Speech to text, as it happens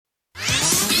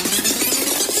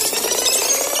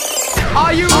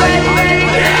Are you ready?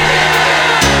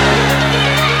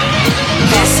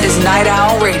 This is Night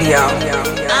Owl Radio.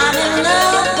 I'm in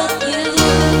love with you.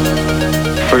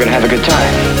 We're gonna have a good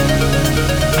time.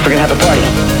 We're gonna have a party.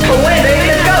 Well, wait,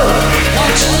 baby, let's go.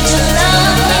 Want you to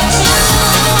love me too.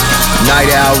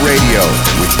 Night Owl Radio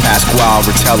with Pasquale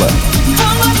Rotella.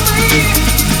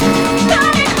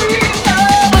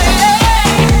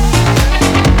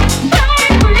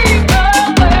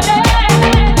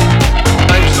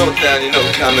 Down, you know,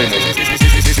 coming.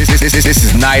 This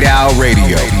is Night Owl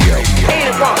Radio.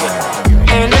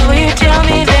 And when you tell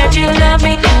me that you love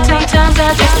me, sometimes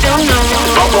I just don't know.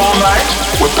 Up all night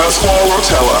with Pasquale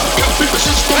Rotella.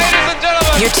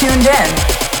 You're tuned in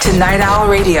to Night Owl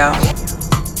Radio.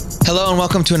 Hello and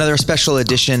welcome to another special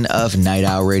edition of Night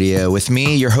Owl Radio with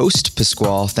me, your host,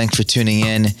 Pasquale. Thanks for tuning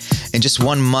in. In just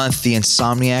 1 month, the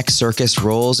Insomniac Circus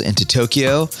rolls into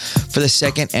Tokyo for the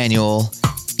second annual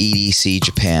EDC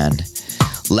Japan.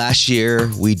 Last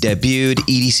year, we debuted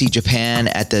EDC Japan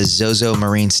at the Zozo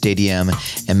Marine Stadium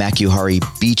in Makuhari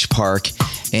Beach Park,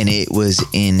 and it was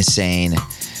insane.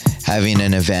 Having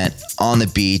an event on the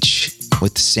beach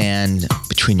with the sand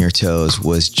between your toes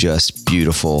was just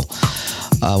beautiful.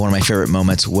 One of my favorite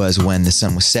moments was when the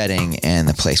sun was setting and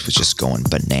the place was just going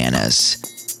bananas.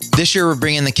 This year, we're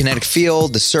bringing the Kinetic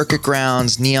Field, the Circuit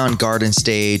Grounds, Neon Garden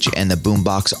Stage, and the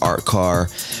Boombox Art Car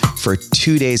for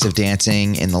 2 days of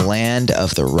dancing in the land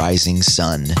of the rising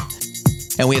sun.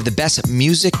 And we have the best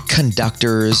music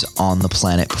conductors on the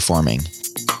planet performing.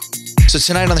 So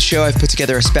tonight on the show, I've put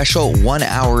together a special 1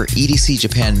 hour EDC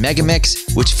Japan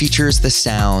Megamix, which features the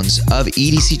sounds of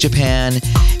EDC Japan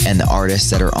and the artists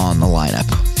that are on the lineup.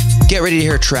 Get ready to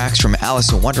hear tracks from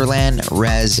Alice in Wonderland,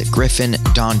 Rez, Griffin,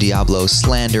 Don Diablo,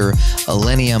 Slander,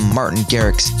 Illenium, Martin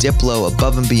Garrix, Diplo,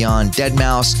 Above and Beyond,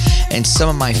 Deadmau5, and some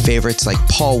of my favorites like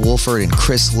Paul Woolford and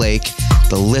Chris Lake.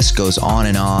 The list goes on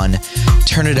and on.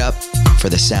 Turn it up for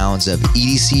the sounds of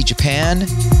EDC Japan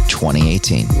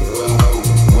 2018.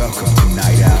 Welcome to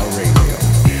Night Owl Radio.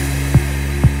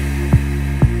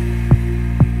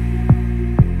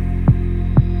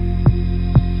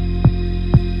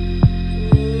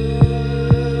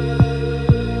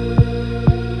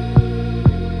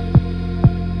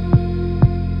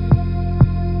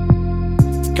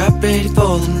 Got ready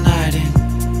for the night in.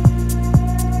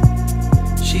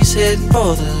 She's heading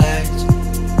for the lights,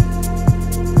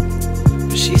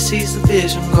 but she sees the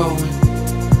vision going,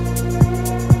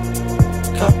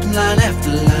 cupping line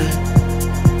after line.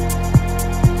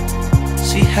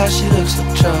 See how she looks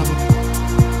like trouble,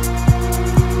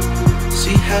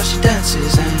 see how she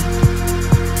dances and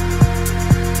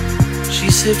she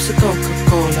sips the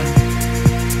Coca-Cola.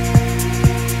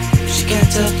 She can't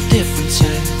tell the difference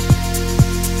yet.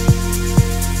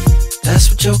 That's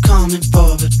what you're coming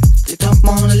for, but they don't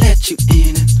wanna let you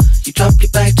in. And you drop your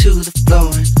back to the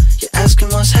floor and you're asking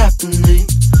what's happening. And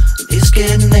it's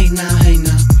getting late now, hey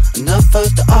now, enough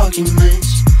of the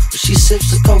arguments. But she sips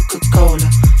the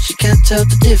Coca-Cola, she can't tell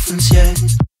the difference yet.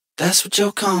 That's what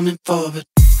you're coming for, but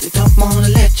they don't wanna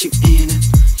let you in. And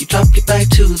you drop your back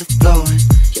to the floor and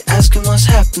you're asking what's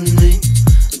happening. And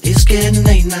it's getting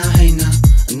late now, hey now,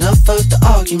 enough of the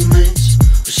arguments.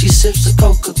 But she sips the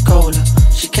Coca-Cola,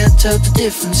 she can't tell the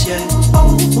difference yet.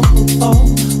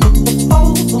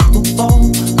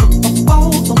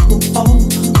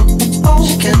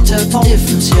 She can't tell the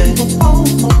difference yet.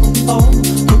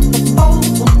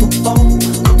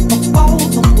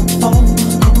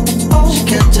 She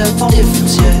can't tell the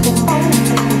difference yet.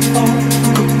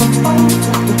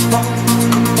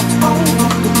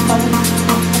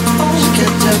 She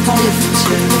can't tell the difference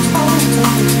yet.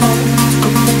 She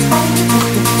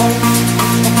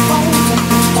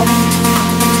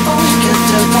can't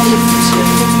tell the difference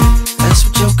yet. That's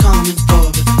what you're coming for,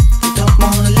 but they don't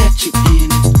wanna let you in.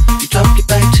 You drop your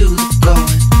back to the floor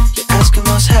and you're asking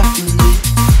what's happening.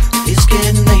 It's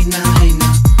getting late now, hey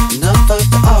now, enough of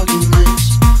the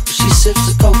arguments. But she sips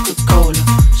the Coca-Cola,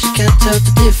 she can't tell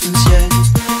the difference yet.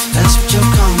 That's what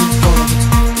you're coming for,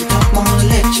 but they don't wanna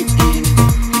let you in.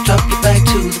 You drop your back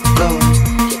to the floor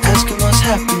and you're asking what's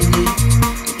happening.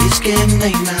 It's getting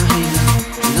late now, hey now,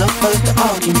 enough of the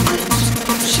arguments.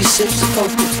 She sips the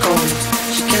Coca-Cola,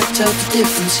 she can't tell the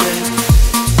difference yet.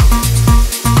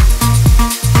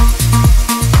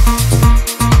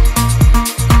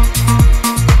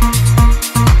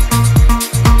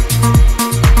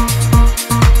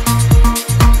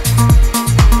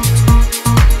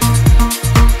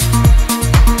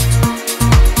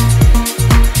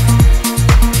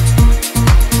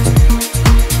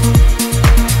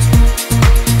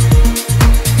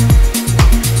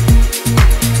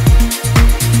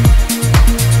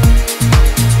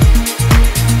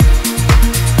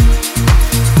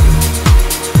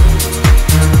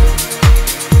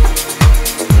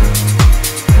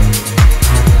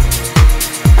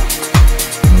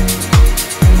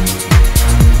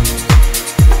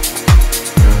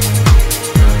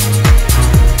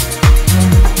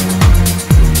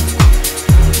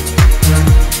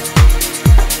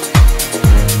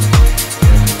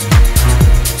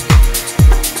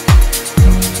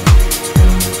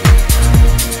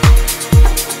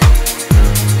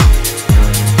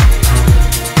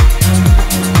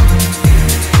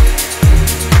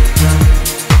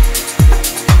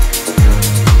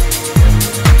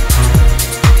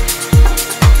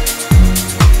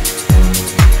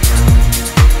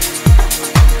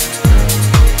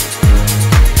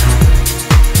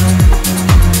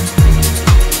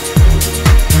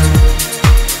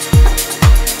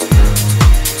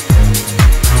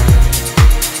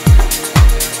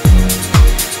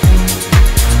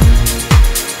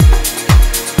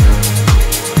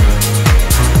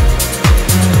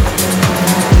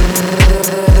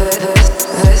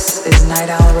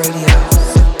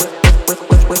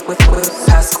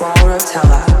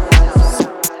 Rotella.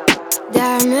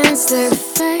 Diamonds that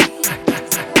fade,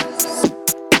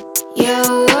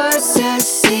 your words are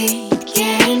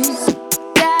sinking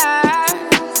down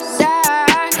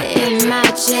in my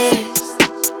chest.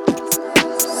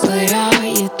 What are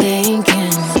you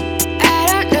thinking? I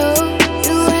don't know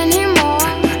you anymore.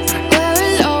 We're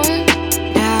alone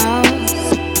now.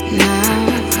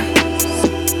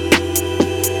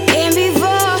 And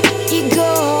before you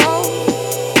go,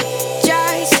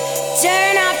 just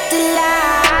turn off the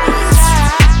lights.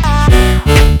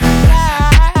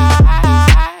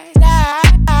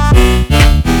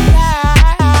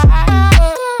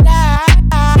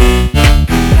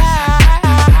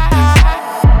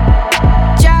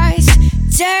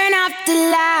 Just turn off the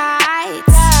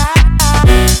lights.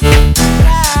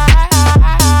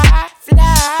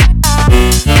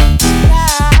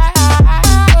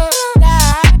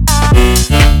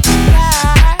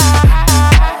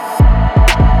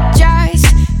 Just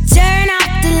turn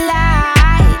off the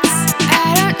lights.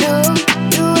 I don't know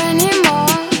you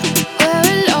anymore. We're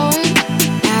alone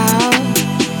now.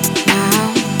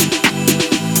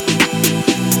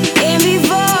 And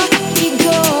before you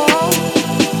go,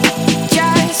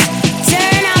 just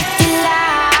turn off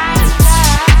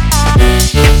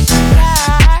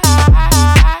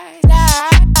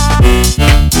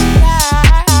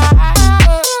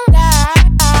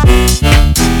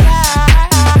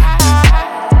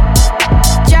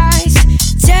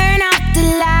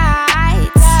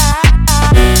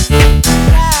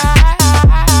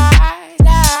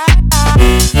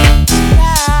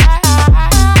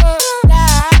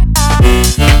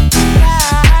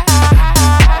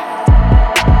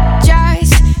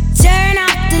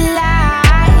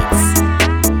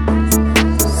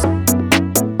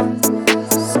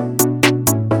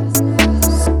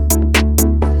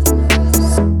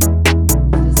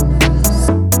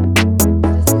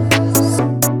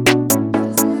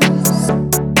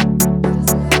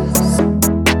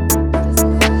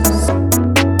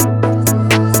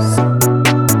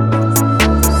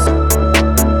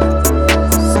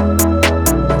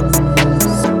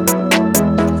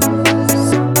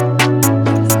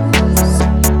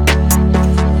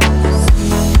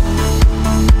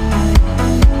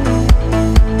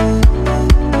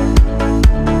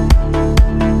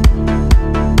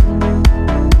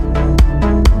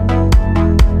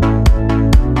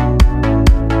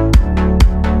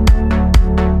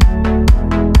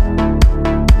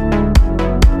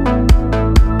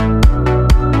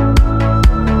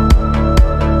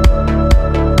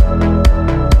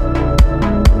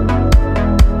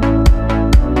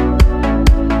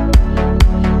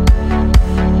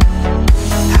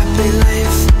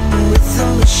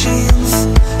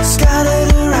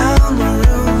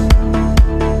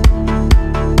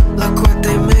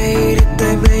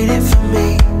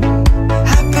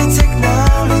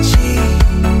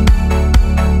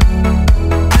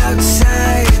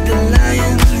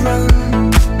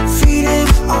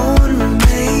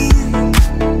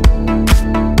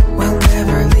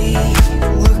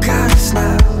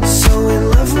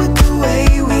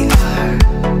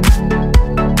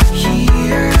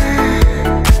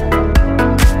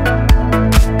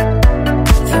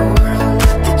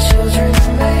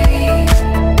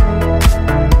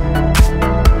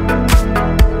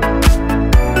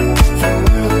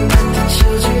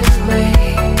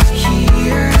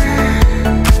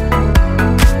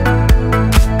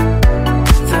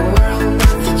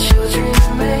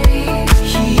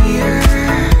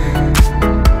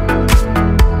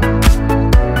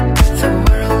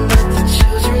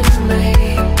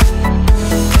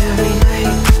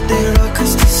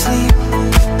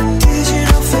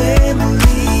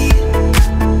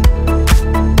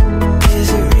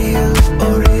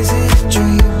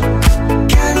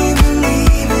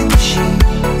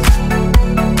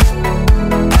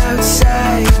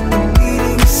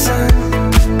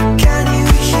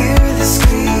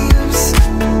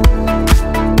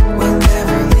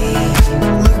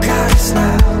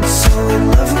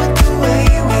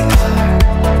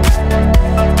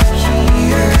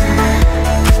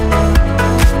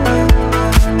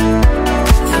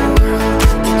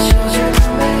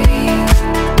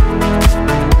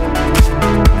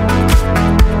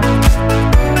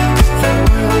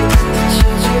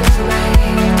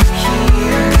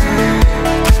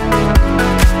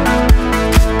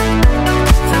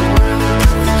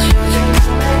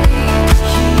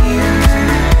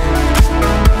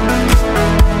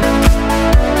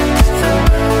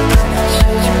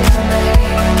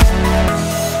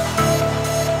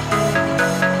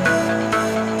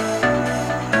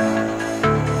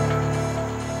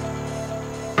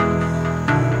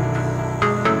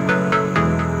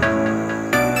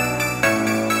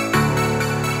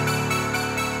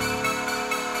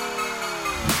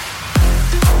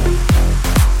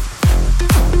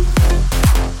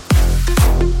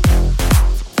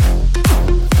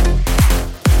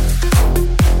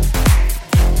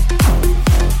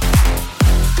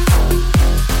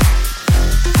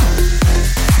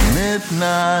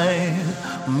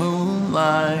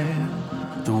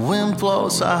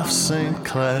walls of St.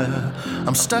 Clair.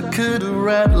 I'm stuck at a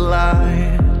red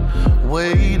light,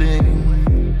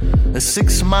 waiting a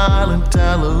 6 mile in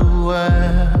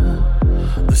Delaware.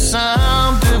 The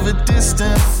sound of a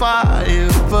distant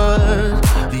firebird,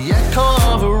 the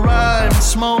echo of a rhyme,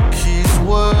 smoke his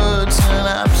words, and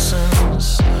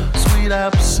absence, sweet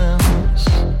absence,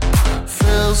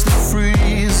 fills the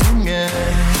freezing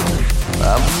air.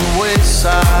 I've been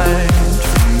wayside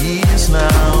for years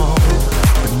now,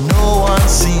 but no one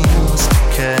seems to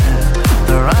care.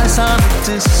 Their eyes on a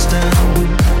distant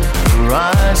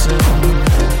horizon,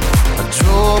 I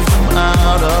drove them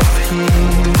out of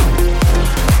here.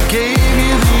 Gave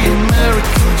you the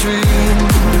American dream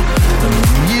and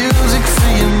the music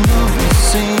for your movie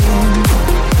scene,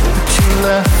 but you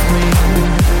left me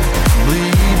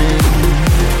bleeding.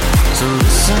 So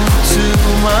listen to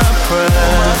my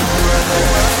prayer.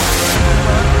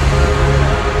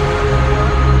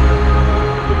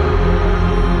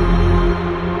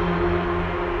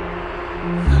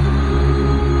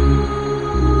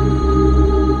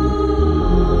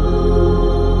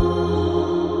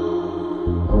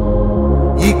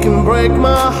 You can break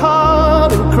my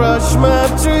heart and crush my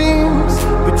dreams,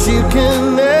 but you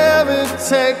can never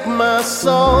take my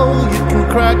soul. You can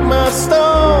crack my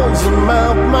stones and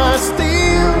melt my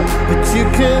steel, but you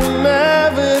can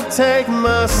never take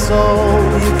my soul.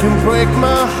 You can break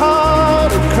my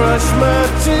heart and crush my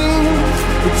dreams,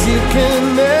 but you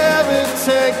can never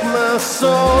take my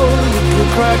soul. You can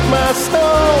crack my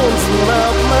stones and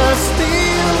melt my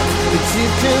steel, but you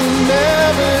can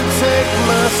never take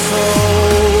my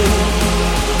soul.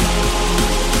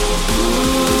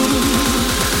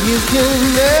 You can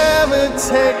never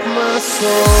take my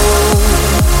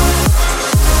soul.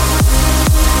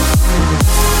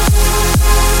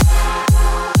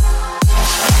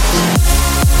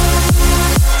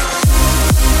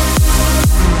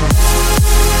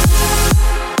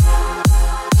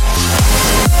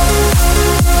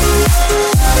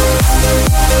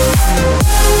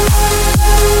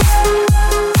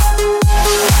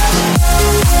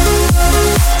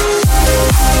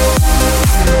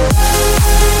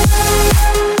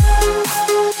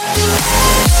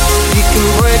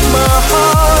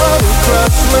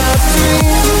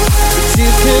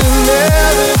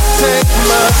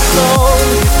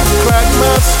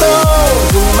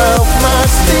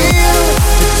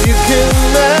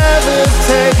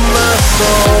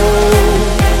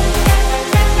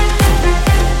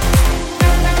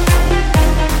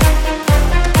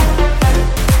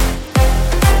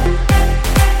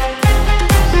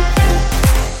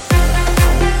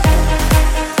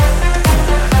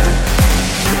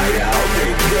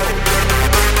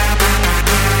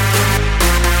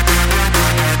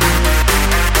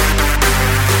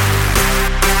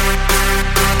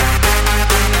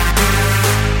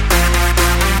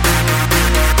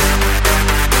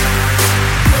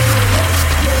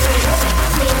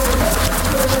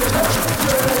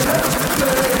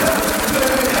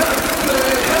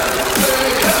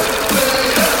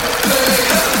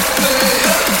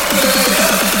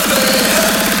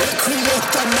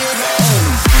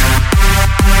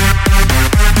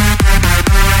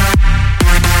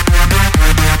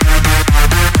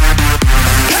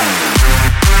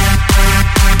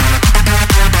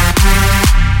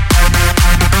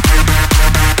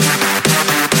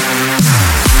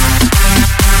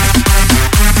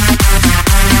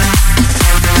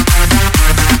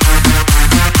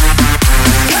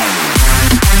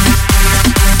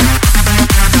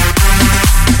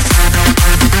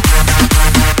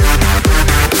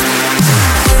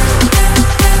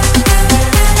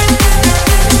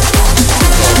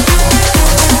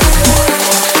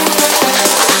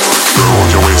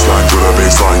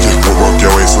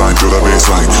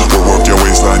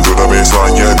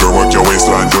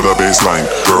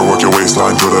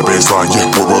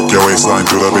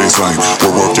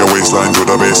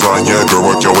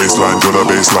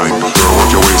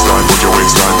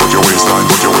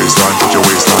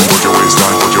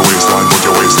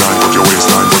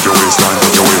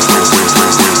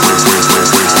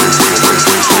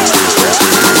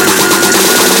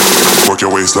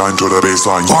 To the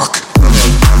baseline, fuck.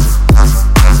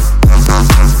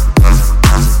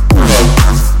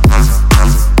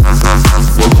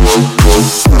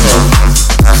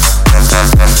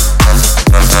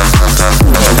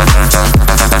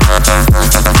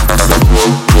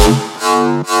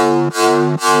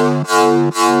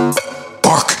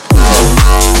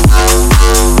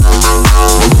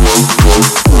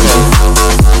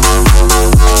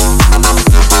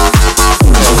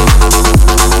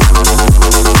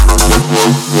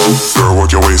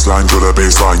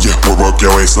 work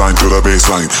your waistline to the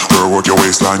baseline. We'll work your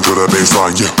waistline to the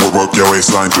baseline. Yeah, we'll work your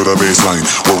waistline to the baseline.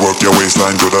 We'll work your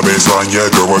waistline to the baseline. Yeah,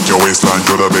 girl, work your waistline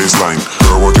to the baseline.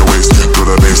 Girl, work your waist to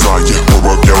the baseline. Yeah, we'll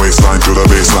work your waistline to the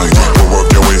baseline. Yeah, we'll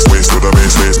work your waist to the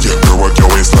baseline. Yeah, girl, work your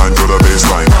waistline to the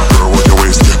baseline. Girl, work your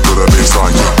waist to the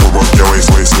baseline. Yeah, we'll work your waist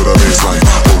to the baseline.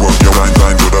 We'll work your line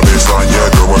to the baseline. Yeah,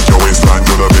 girl, work your waistline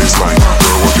to the baseline.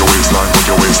 Girl, work your waistline, work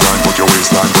your waistline, work your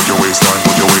waistline, work your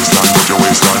waistline, work your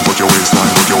waistline, work your waistline, work your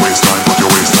waistline, work your waistline, work your waistline, work your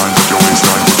waistline, work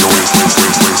your waistline,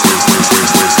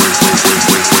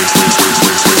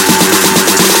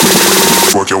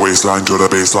 work your waistline to the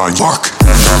baseline. Fuck.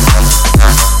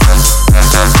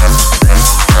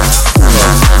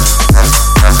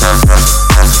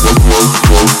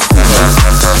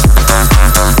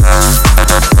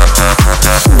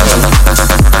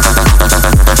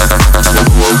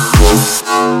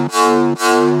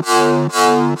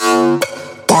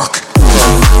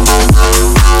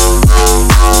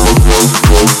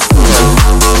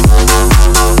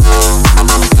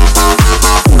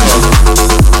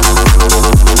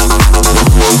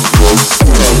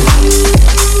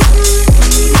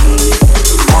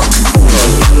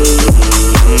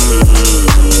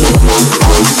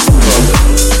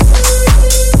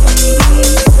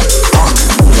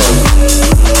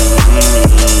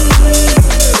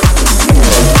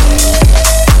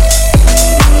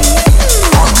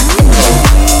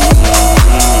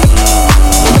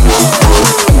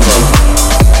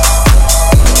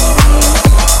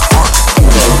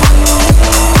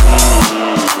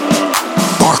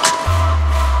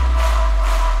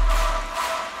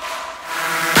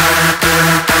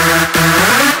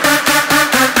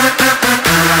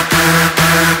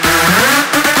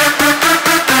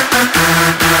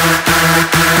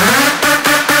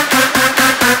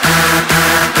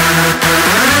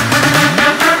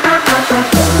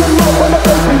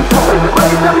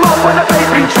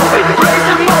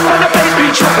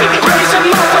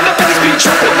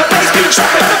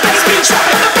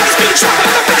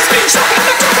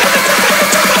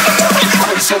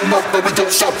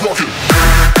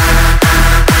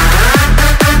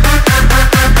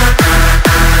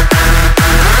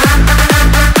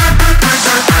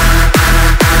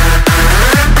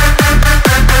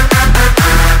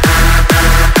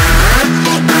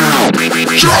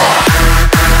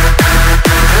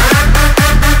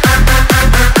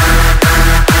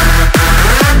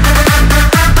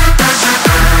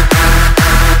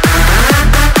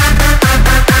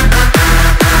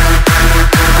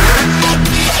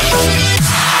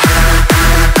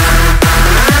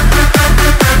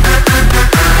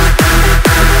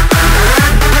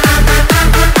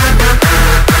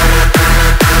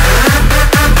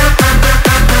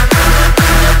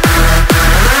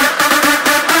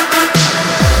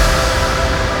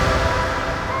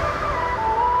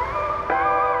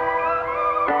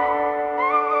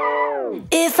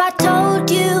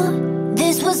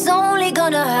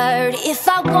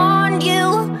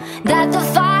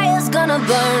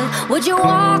 Would you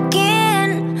walk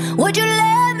in? Would you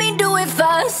let me do it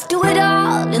first? Do it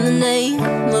all in the name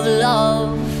of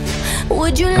love.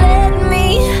 Would you let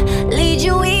me lead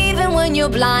you even when you're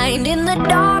blind? In the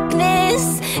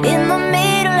darkness, in the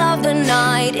middle of the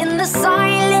night, in the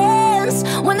silence,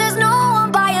 when there's no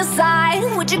one by your side,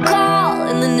 would you call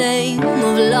in the name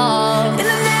of love? In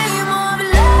the name of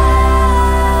love,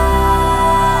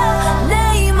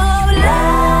 name of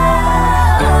love,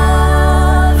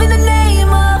 in the name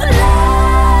of love,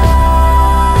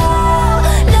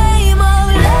 name of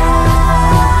love,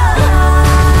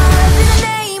 in the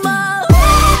name of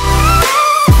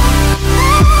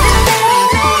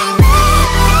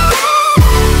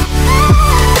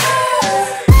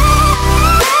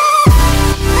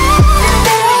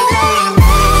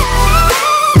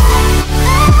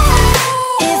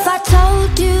If I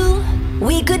told you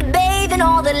we could bathe in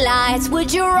all the lights,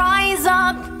 would you rise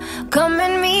up? Come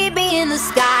and meet me in the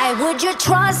sky. Would you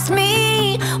trust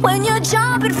me when you're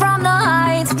jumping from the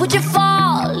heights? Would you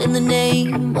fall in the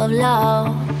name of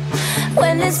love?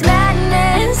 When there's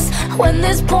madness, when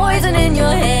there's poison in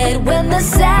your head, when the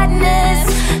sadness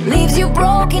leaves you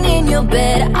broken in your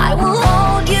bed, I will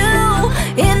hold you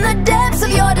in the depths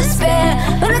of your despair.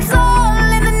 But it's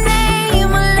all in the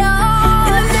name of love.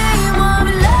 In the name of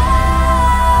love,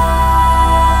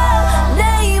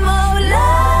 name of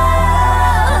love,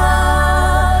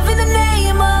 in the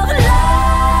name of love,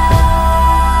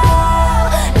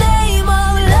 name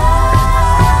of love,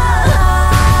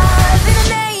 in the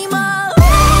name of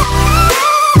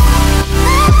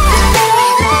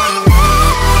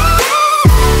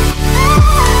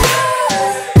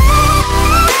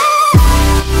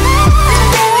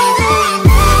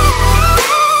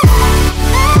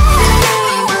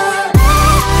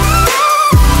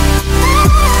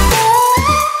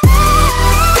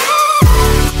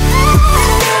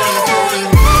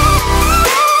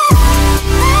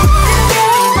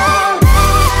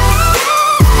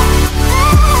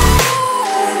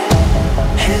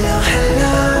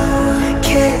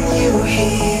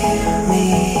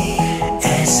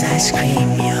as I scream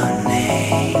your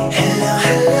name. Hello,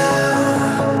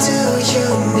 hello, do you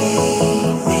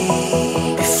need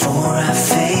me before I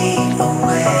fade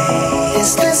away?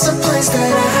 Is this a place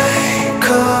that I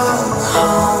call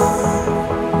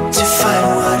home to find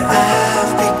what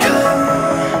I've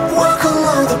become? Walk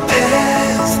along the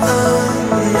path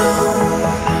unknown.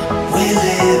 We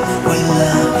live, we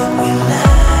love, we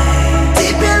lie.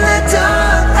 Deep in the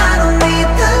dark, I don't need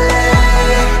the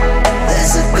light.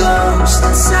 There's a ghost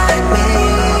inside me.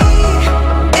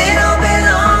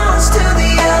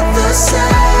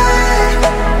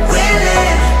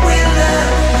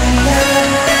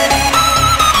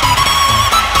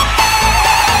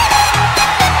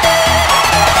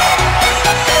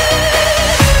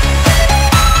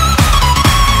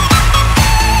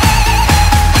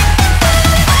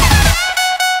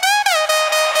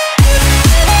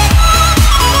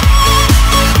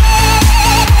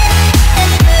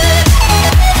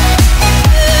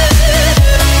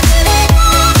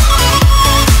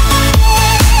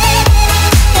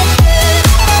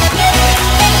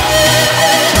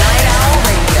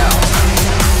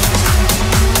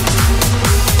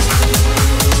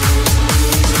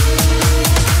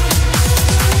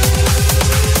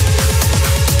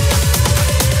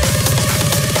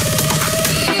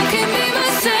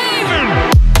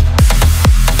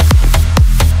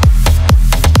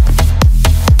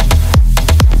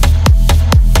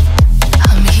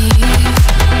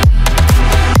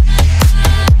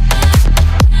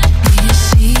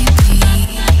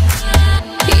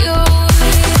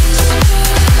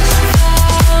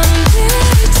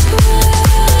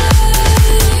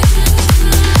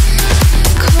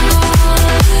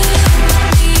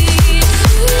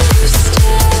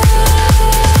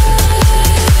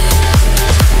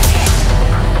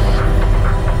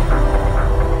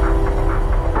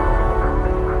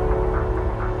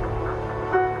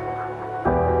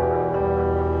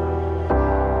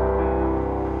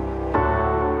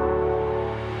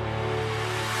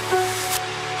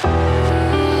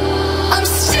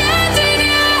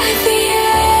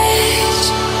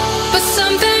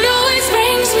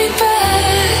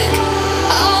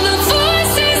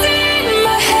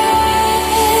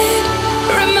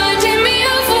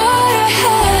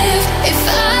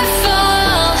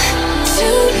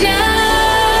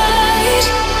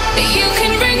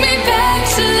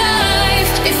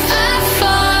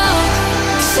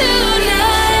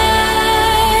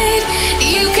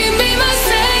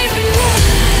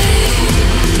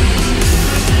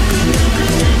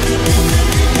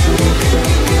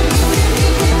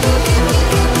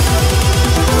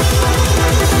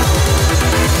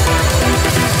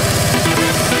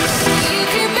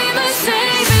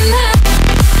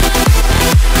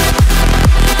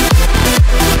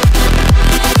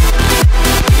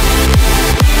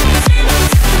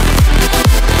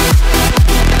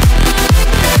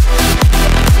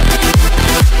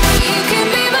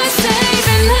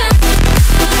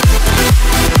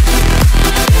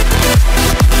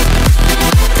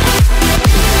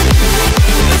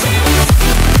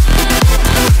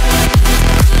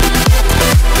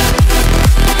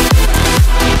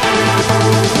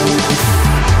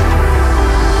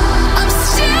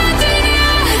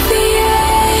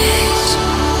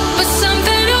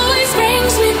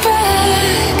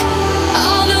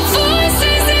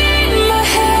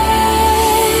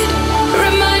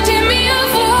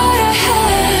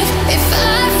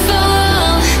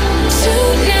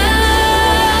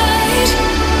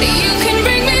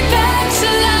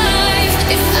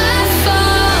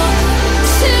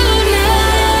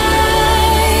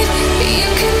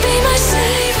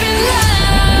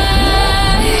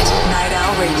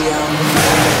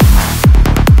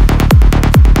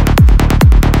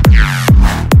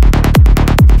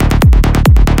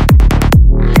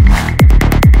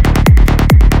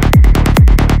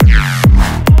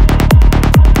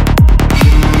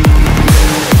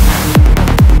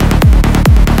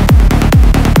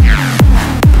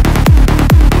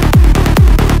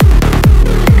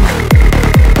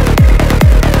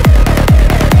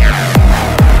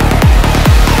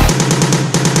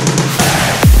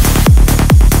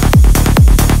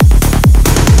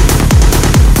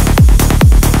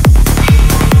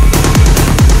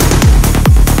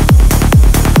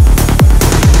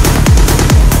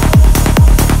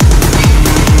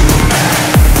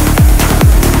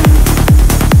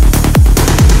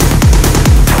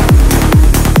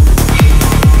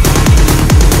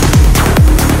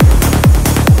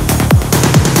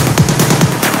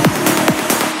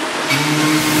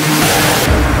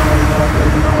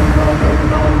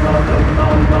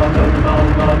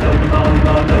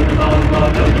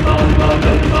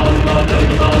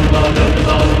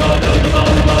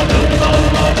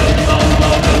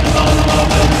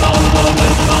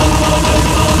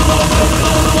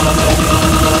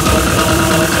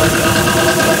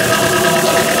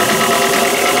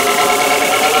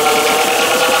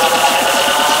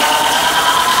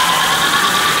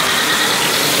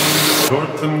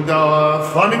 Norton Gower,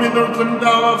 funny me Norton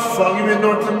Gower, foggy me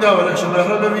Norton Gower, action the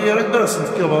hell of a year at Durson's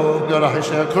Gibble,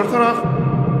 Garahisha Kurtanov.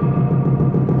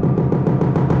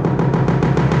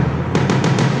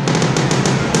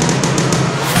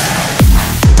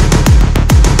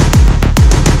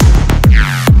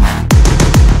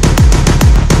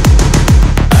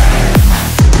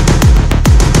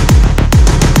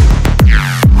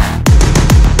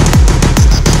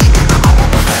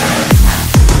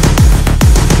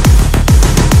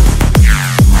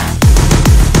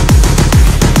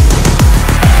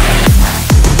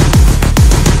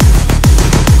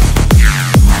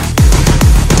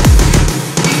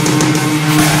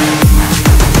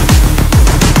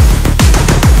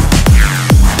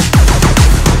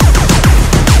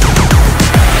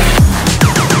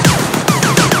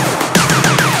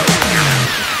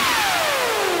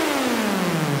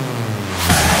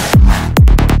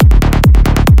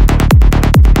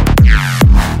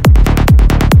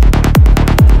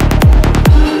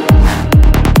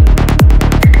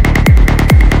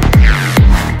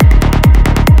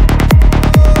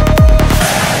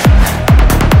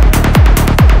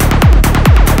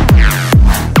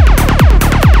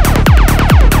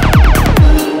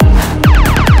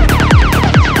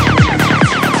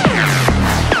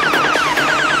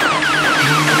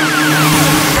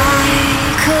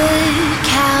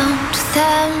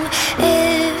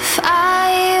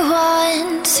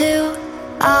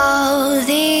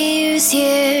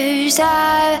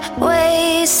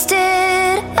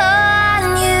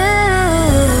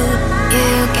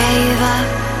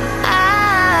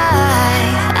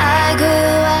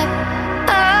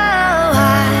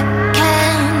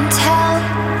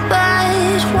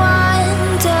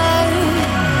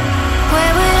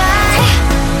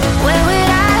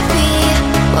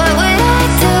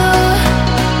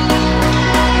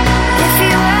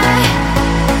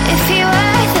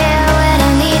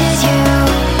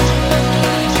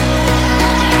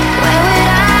 Where would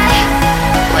I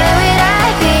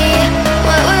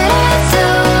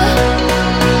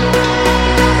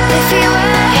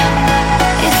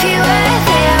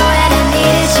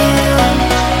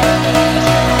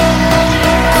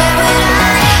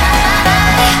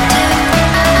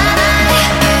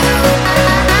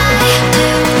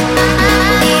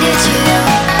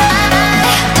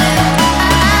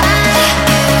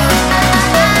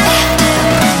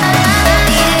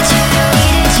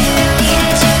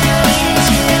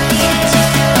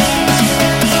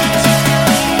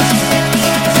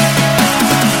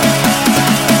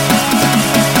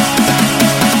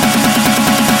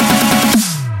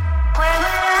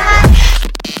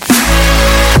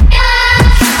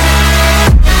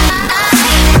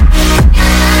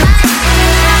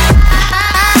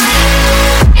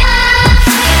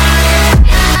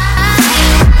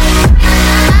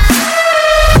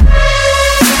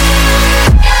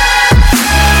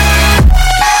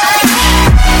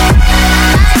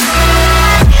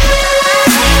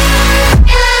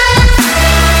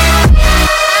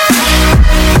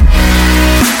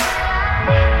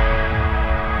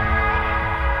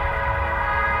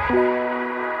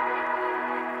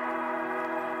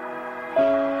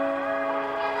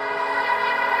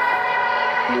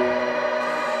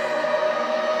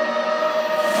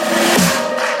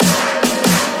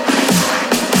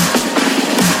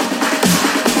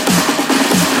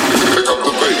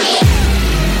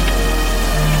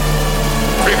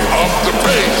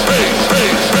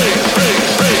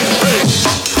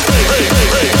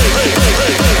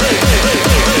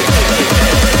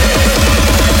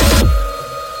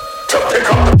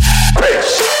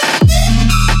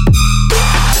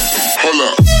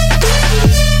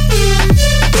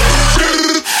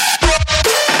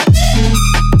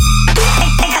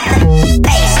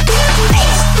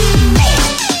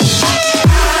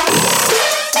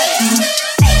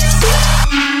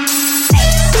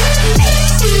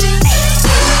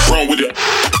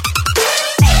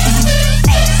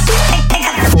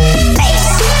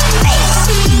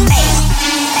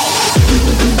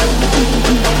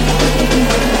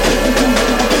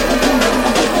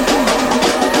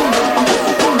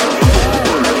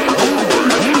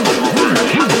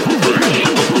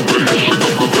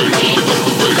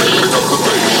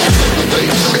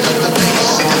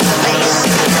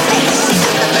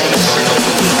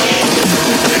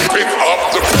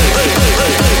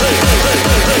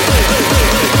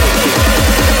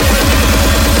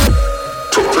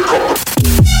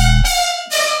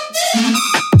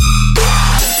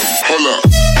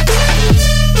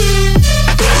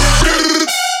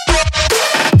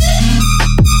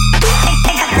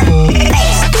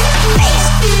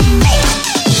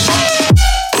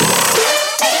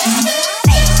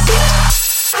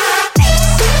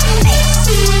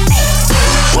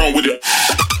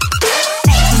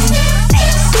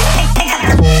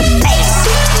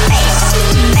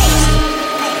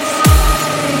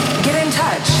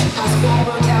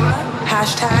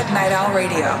Night Owl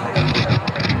Radio.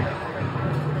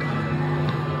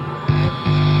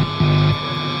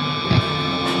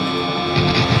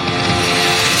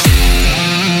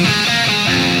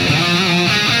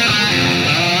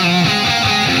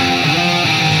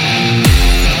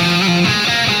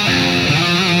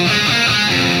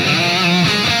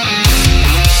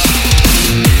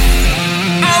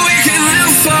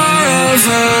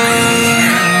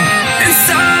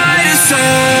 Inside a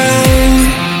soul,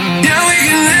 yeah, we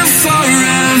can live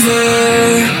forever.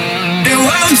 It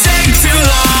won't take too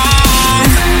long.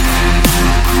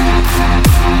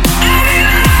 I'll be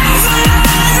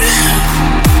overload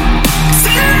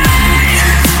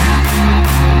tonight.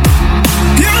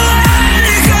 You let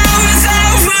it go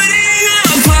without putting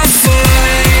up a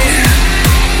fight.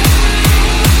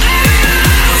 I'll be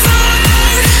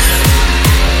overload.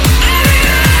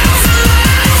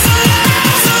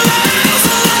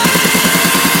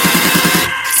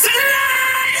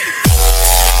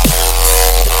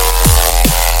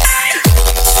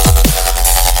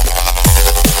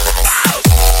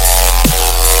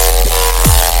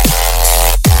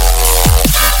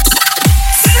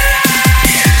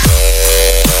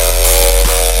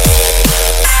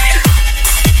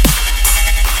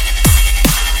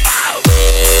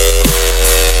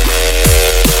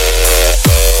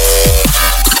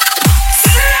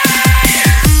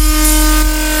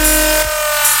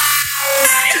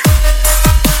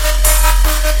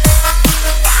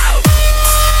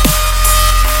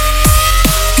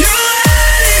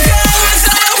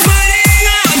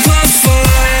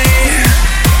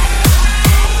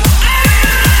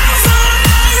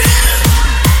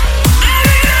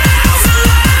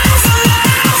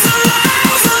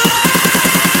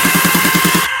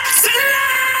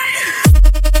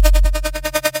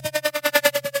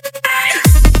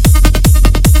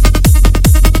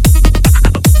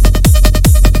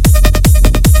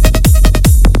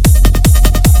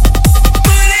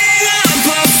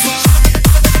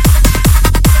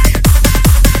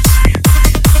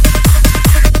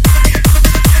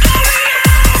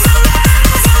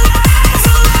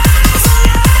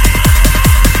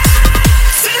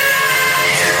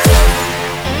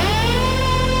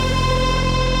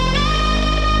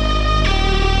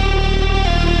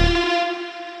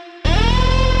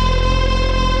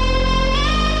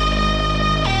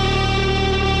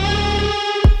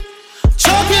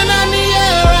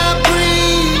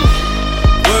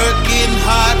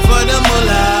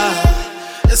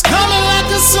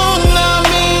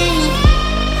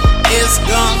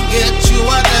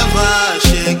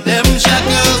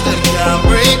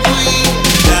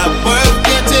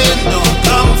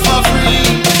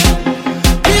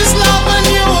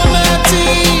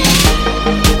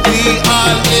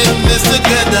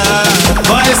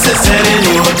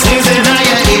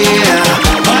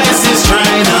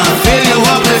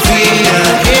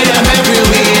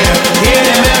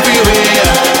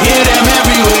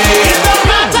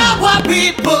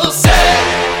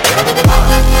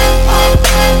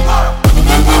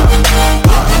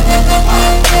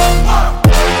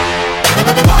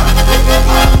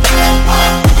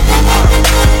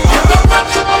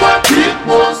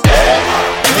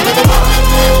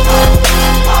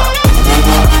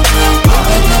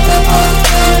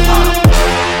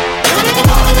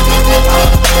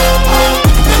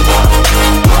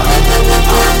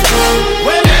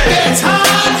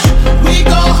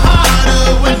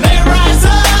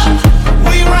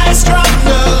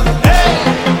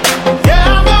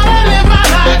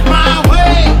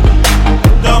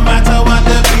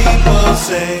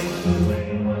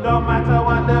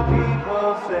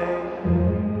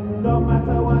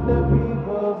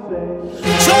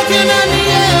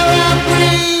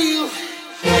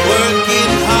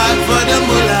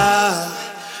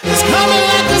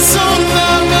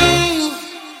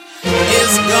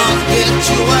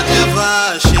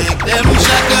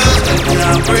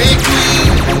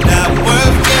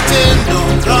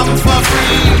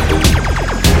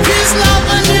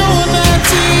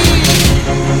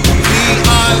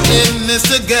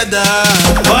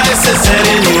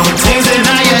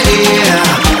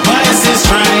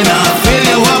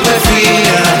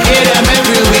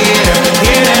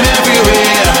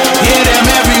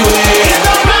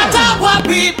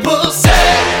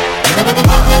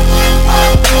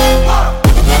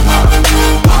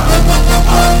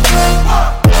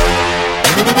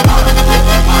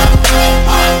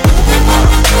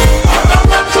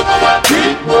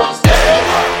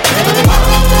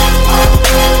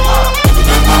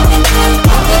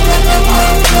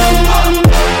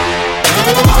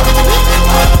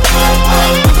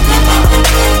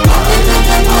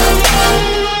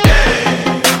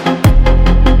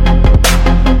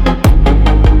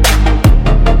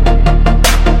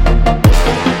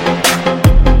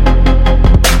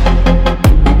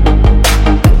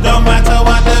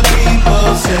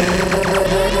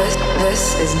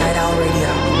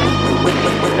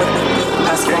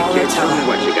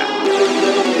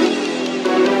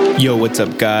 Yo, what's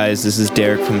up, guys? This is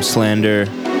Derek from Slander,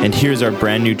 and here's our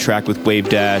brand new track with Wave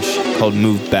Dash called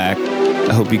Move Back.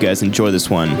 I hope you guys enjoy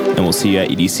this one, and we'll see you at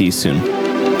EDC soon.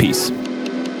 Peace.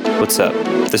 What's up?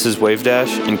 This is Wave Dash,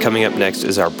 and coming up next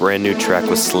is our brand new track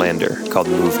with Slander called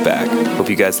Move Back. Hope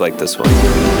you guys like this one.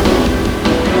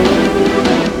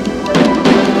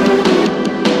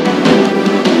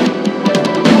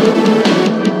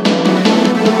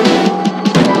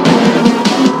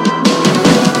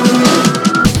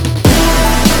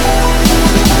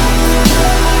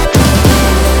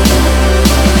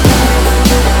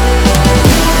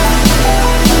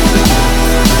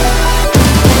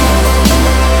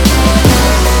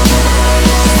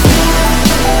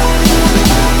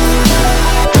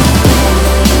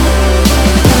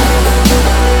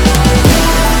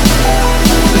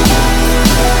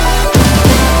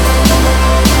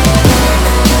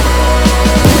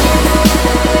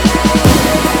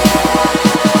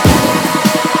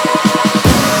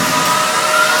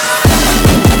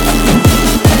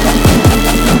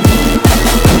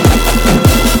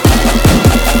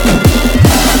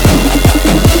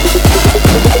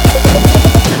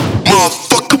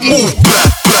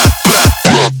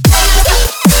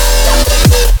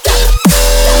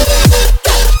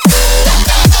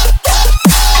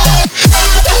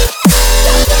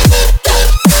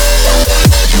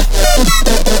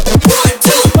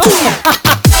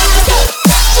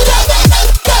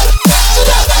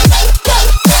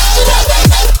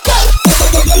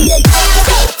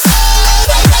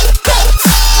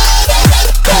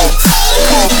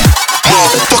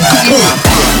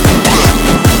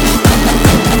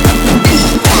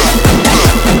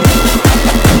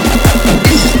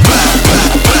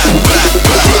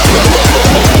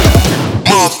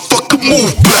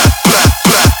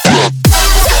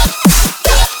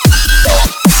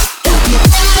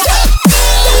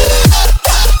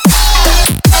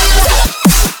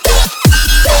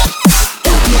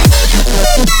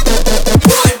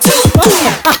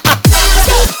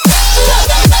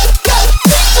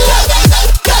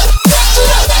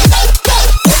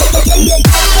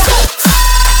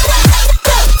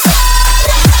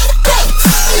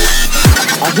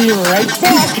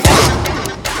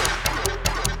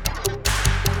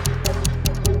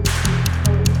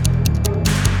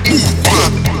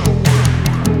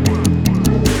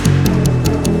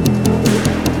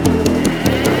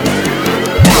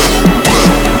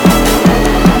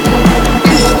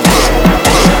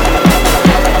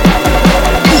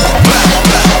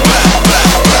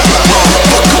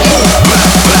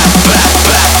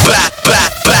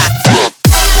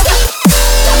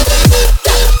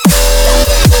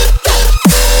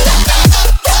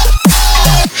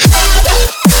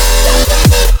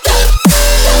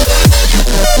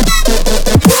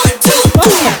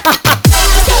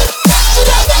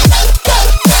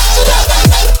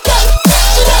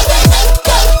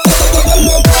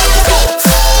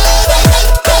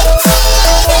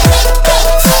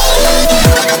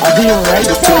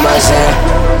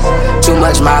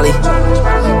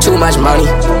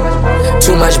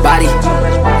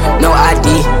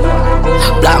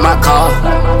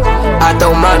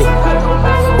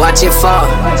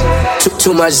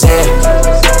 Too much Zan,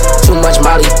 too much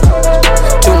Molly,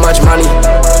 too much money,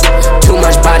 too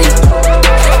much body,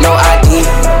 no ID,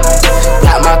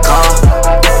 block my car,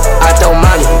 I throw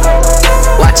money,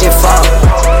 watch it fall,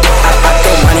 I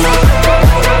throw money,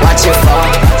 watch it fall,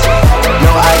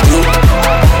 no ID,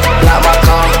 block my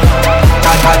car,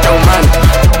 I throw money,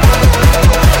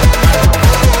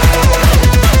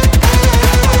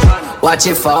 watch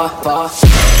it fall, fall.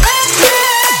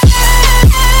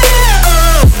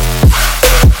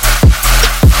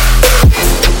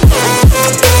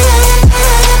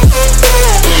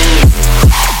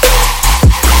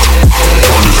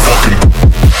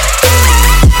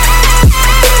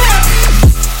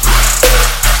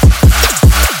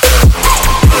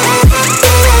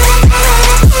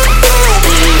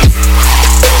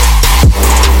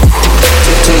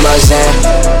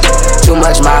 Too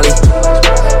much Molly,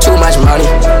 too much money,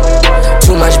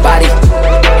 too much body,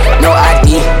 no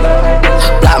ID,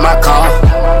 block my car,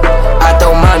 I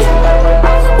throw money,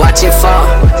 watch it fall.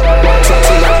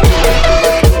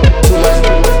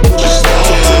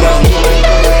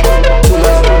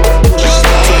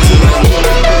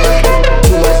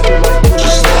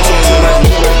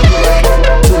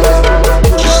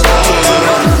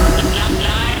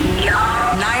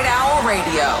 Night Owl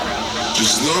Radio.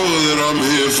 Just know that I'm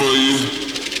here for you.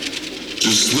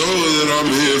 Just know that I'm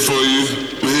here for you.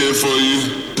 I'm here for you.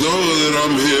 Know that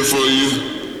I'm here for you.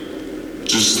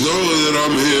 Just know that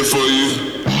I'm here for you.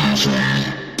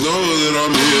 Know that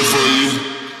I'm here for you.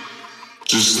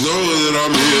 Just know that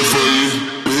I'm here for you,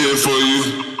 I'm here for you.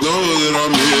 Know that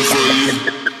I'm here for you.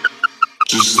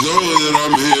 Just know that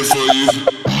I'm here for you.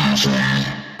 I'm here for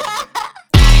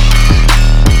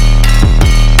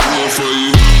you.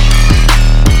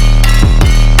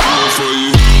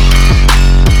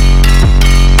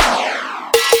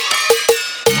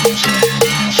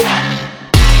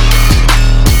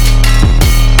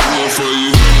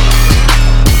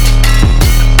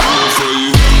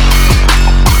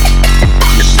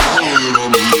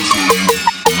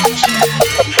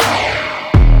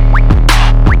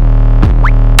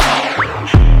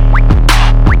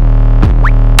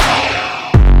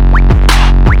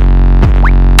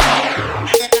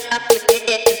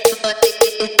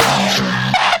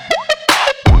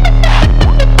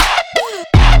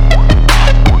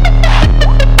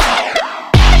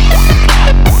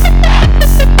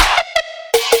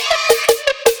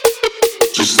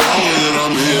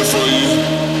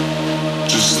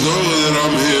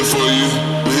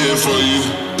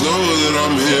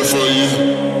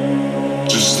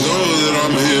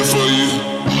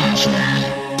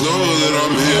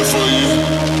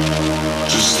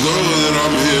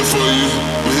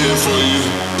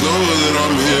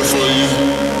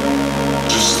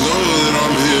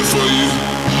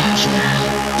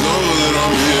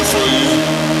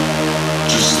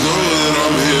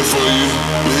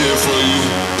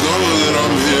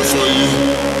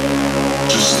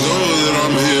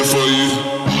 I'm here for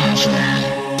you.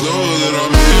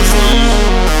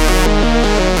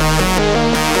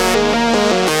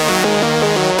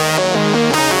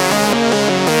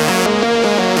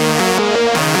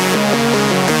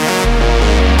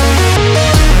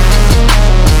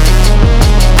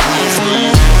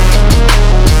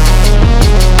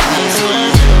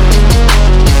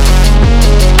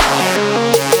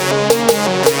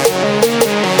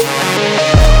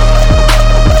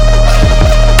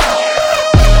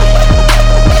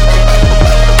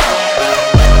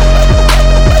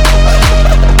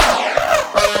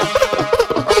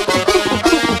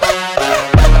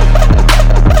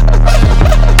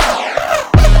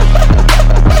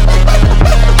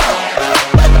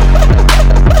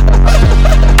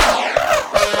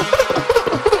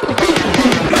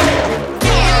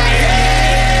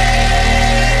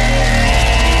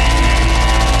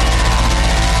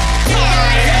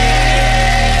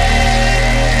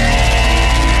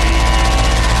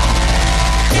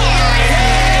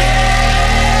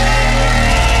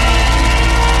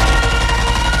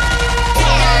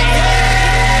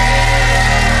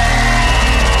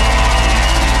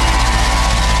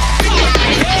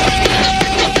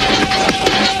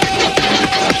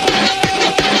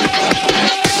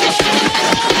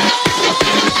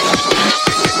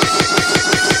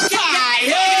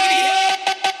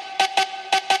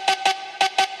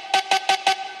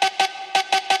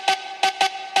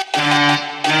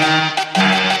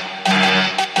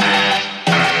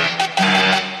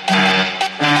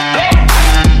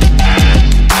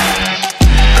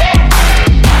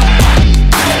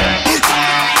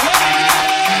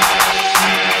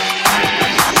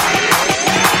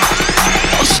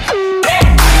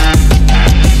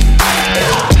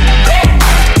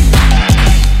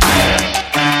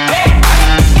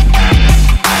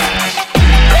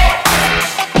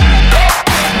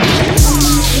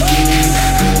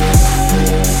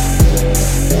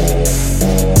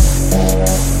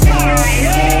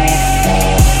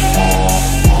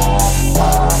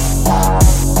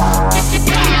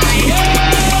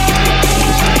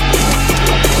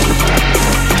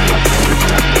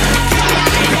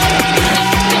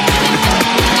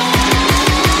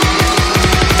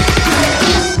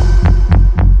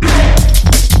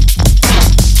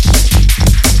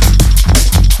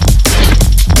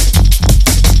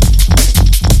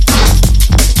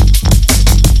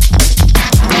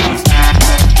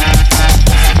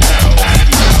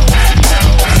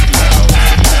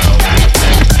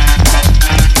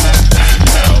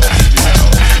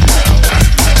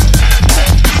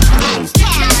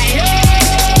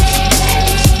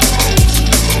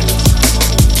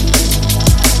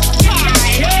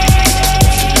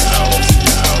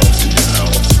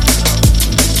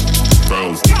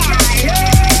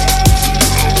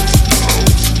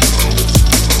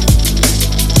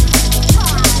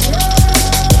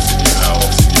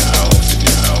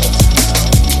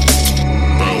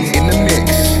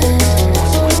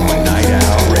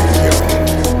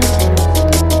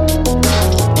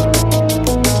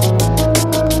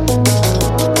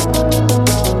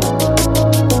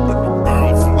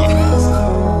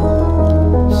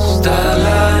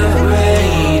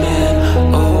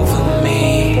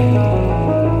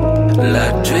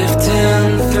 Let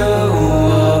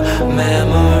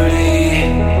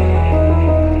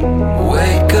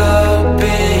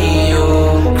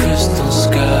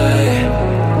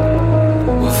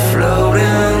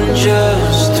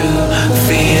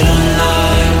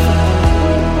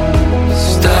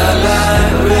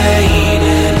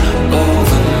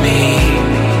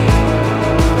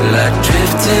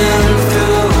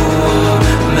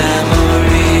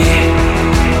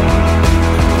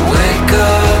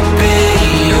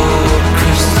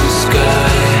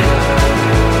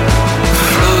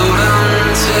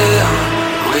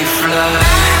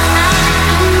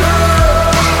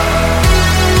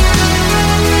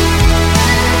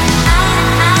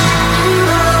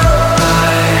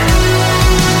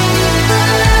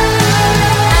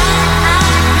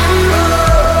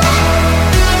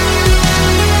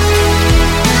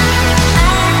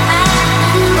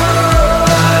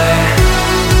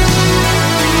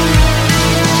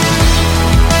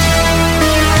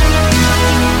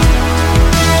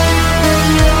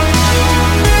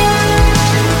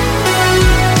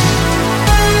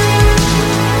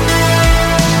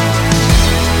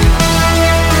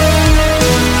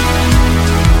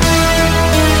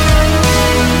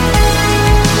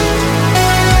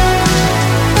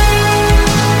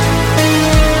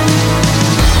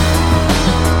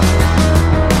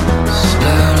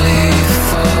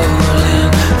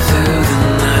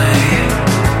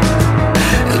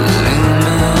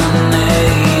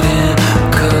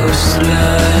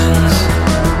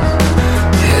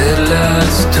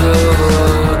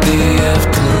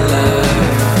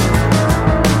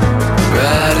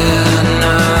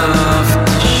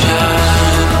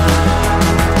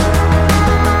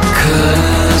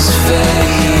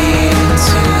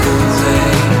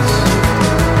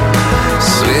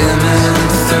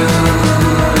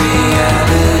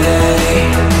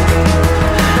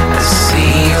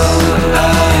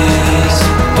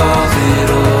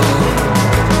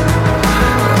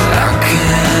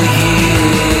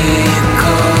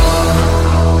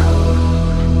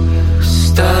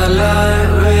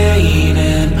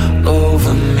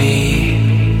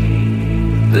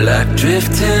like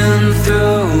drifting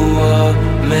through a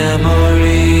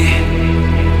memory.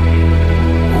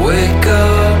 Wake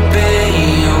up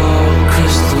in your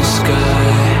crystal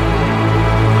sky,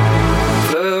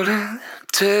 floating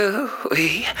till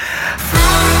we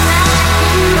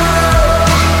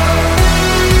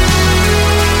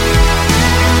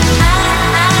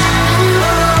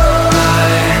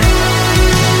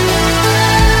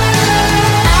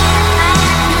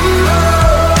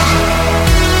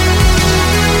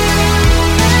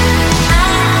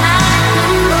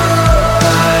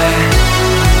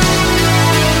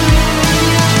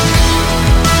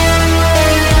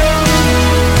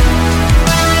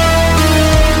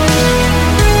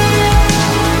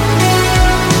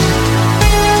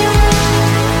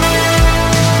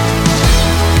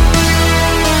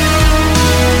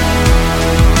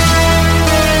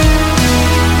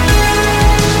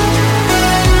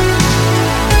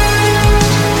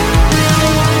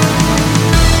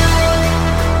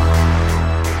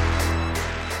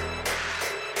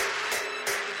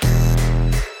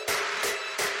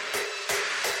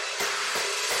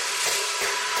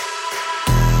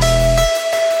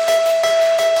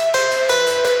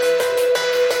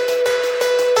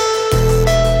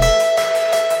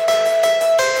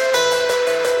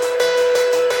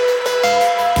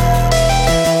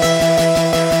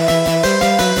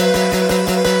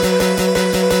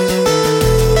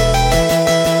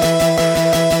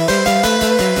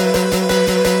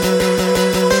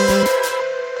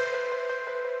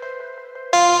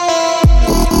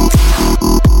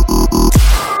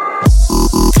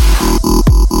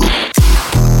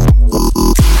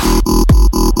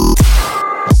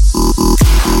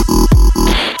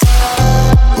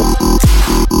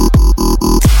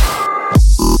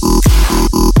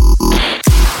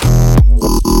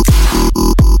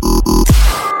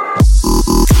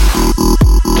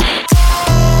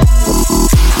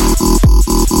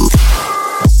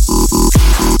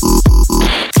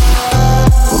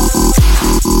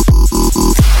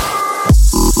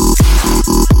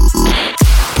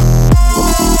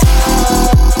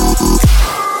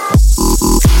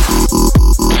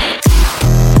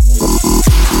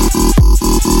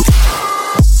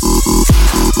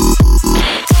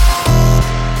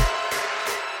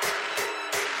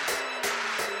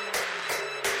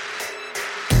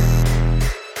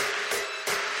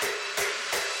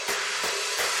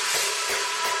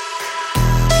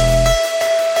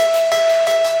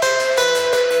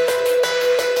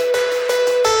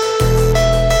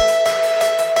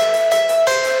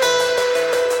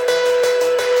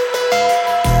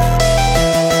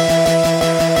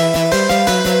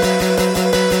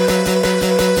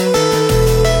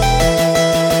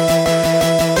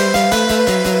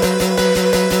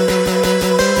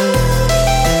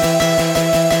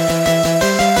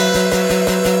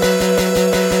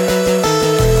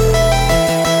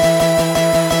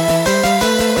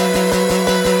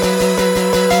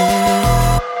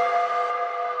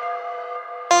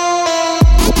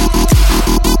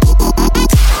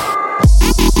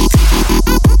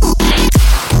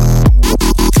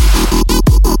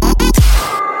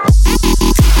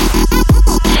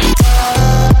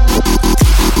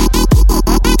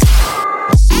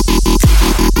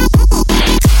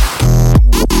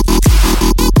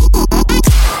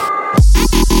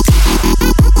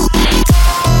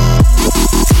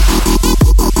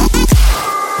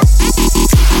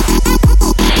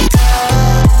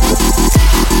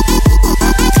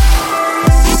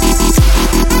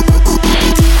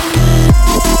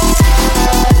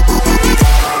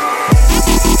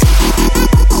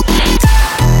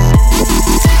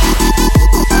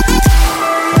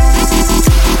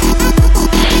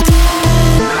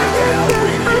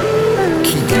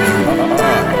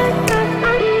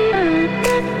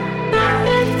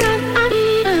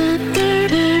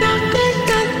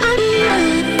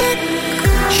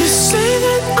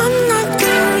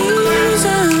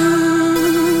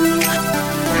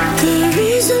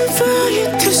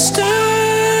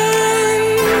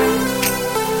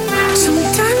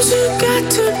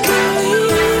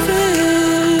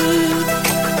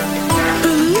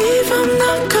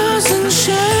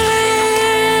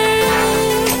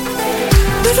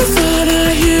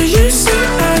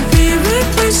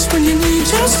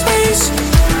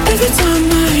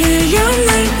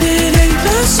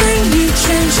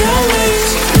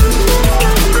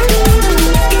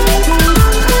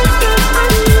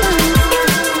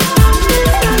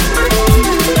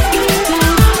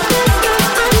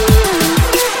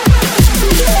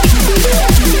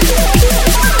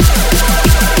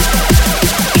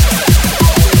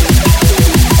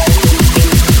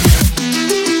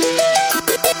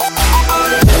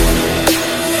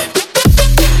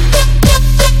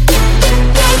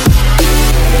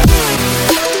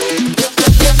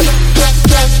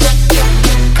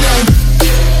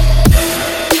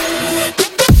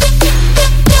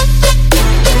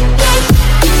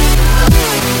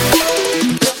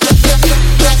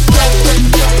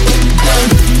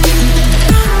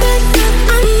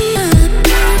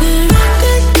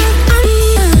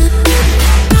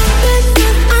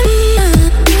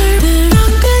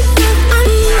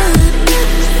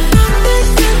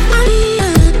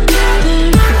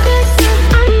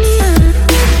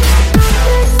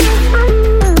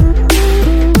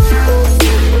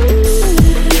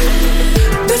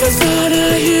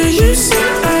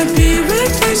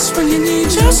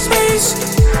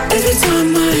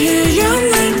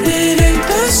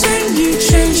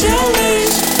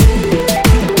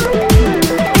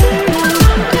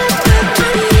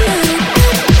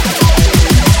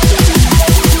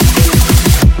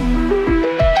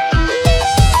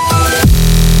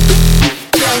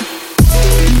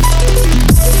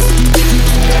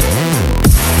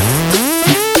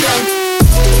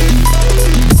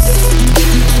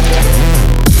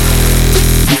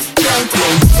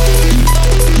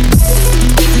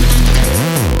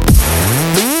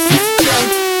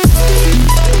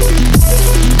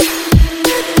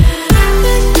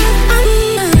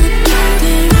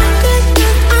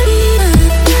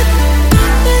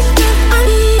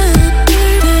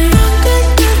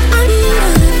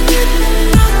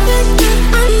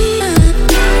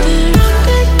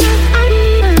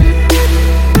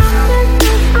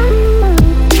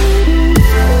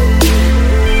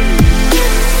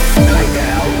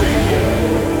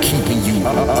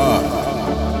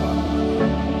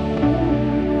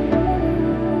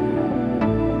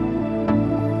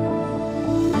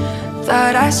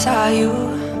Thought I saw you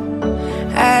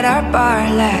at our bar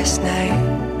last night.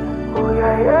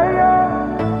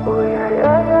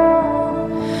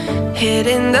 Hid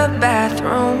in the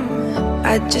bathroom,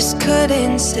 I just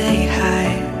couldn't say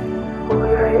hi.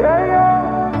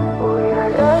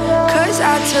 Cause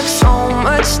I took so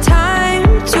much time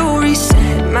to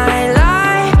reset my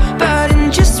life, but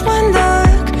in just one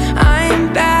look,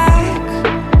 I'm back.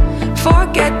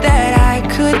 Forget that I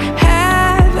could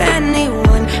have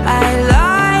anyone I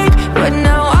like, but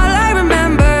now all I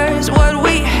remember is what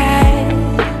we had.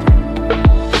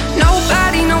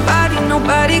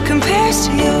 Nobody compares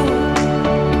to you.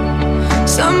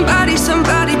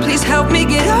 Somebody, please help me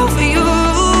get over you.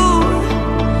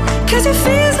 Cause it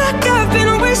feels like I've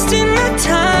been wasting my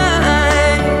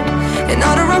time in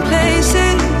all the wrong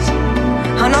places,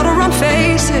 on all the wrong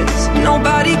faces.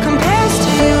 Nobody compares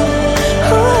to you.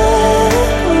 Ooh,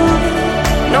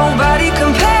 nobody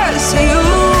compares to you.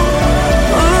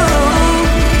 Ooh,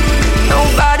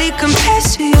 nobody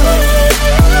compares to you.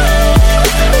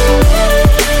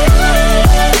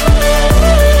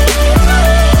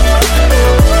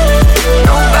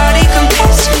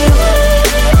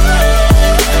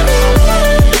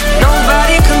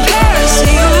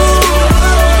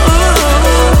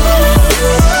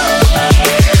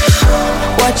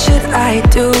 I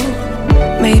do,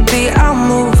 maybe I'll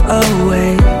move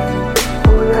away.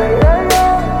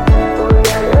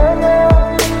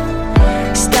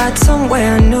 Start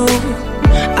somewhere new,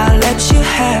 I'll let you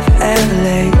have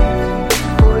LA.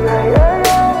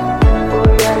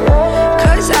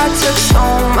 Cause I took so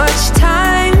much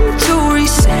time to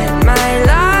reset my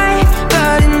life,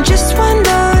 but in just one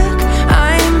look,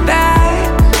 I'm back.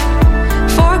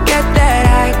 Forget that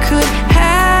I could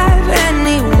have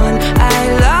anyone I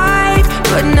like,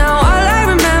 but now all I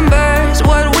remember is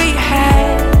what we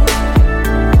had.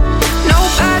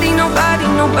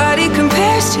 Nobody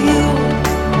compares to you.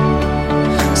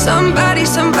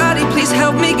 Somebody, please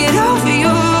help me get over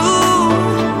you.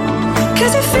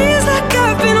 Cause it feels like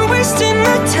I've been wasting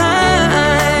my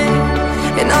time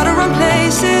in all the wrong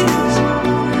places,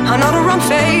 on all the wrong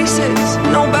faces.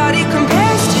 Nobody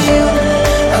compares to you.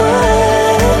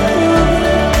 Ooh,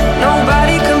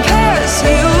 nobody compares to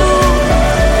you.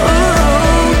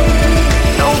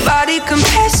 Nobody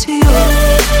compares to you.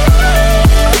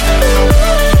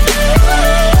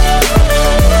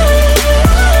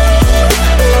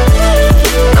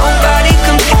 Nobody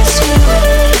compares to you.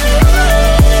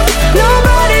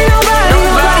 Nobody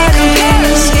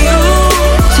compares to you.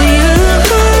 To you.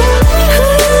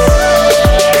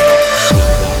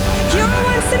 You're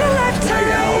once in a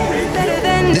lifetime, better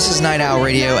than. This is Night Owl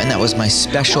Radio, and that was my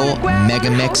special mega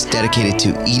mix dedicated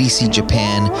to EDC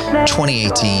Japan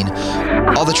 2018.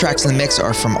 All the tracks in the mix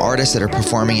are from artists that are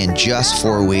performing in just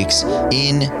 4 weeks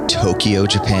in Tokyo,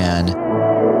 Japan.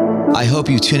 I hope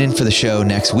you tune in for the show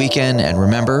next weekend, and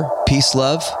remember, peace,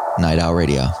 love, Night Owl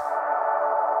Radio.